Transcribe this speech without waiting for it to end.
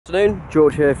Good afternoon,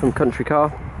 George here from Country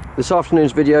Car. This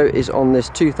afternoon's video is on this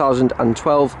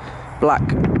 2012 black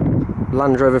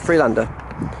Land Rover Freelander.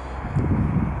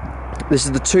 This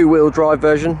is the two-wheel drive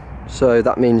version, so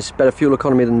that means better fuel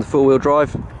economy than the four-wheel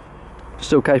drive.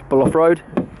 Still capable off-road.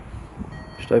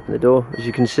 Just open the door, as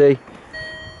you can see.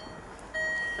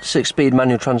 6-speed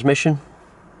manual transmission.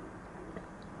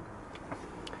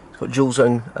 It's got dual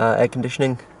zone air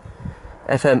conditioning,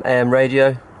 FM AM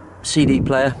radio, CD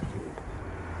player,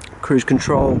 cruise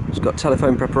control. It's got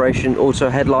telephone preparation, auto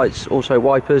headlights, auto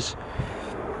wipers.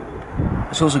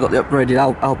 It's also got the upgraded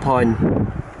Alpine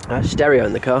stereo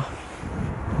in the car.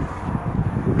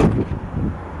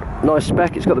 Nice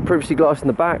spec. It's got the privacy glass in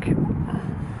the back,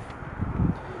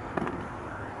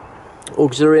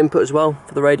 auxiliary input as well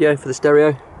for the radio, for the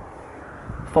stereo,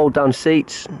 fold down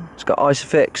seats. It's got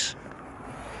Isofix.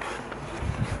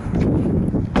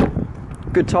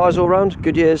 Good tyres all round,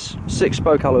 good years,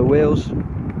 6-spoke alloy wheels.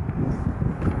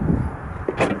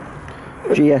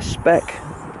 GS spec,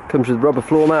 comes with rubber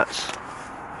floor mats.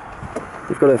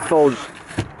 You've got a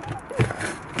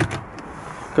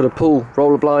pull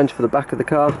roller blind for the back of the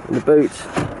car in the boot,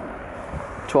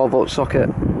 12-volt socket,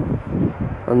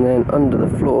 and then under the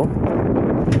floor,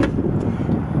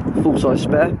 full-size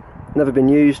spare, never been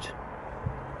used,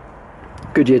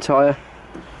 Goodyear tyre.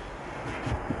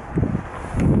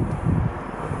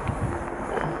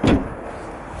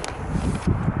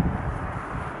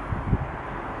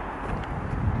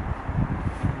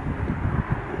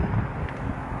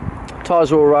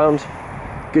 Tyres all around,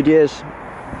 good years,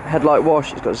 headlight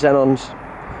wash, it's got xenons,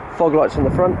 fog lights on the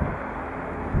front.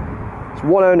 It's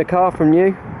one owner car from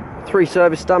new, 3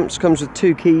 service stamps, comes with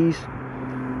 2 keys,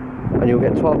 and you'll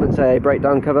get 12 months AA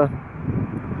breakdown cover.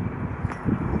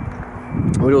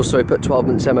 We'd also put 12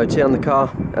 months MOT on the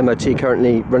car, MOT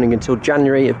currently running until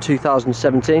January of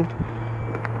 2017.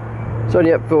 It's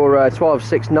only up for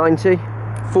 12,690,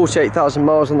 48,000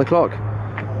 miles on the clock.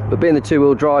 But being the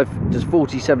two-wheel drive, does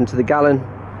 47 to the gallon.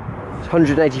 It's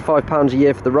 £185 a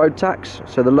year for the road tax,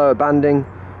 so the lower banding,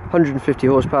 150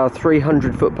 horsepower,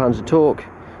 300 foot-pounds of torque,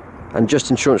 and just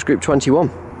insurance group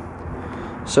 21.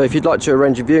 So if you'd like to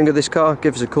arrange a viewing of this car,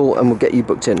 give us a call and we'll get you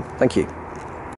booked in. Thank you.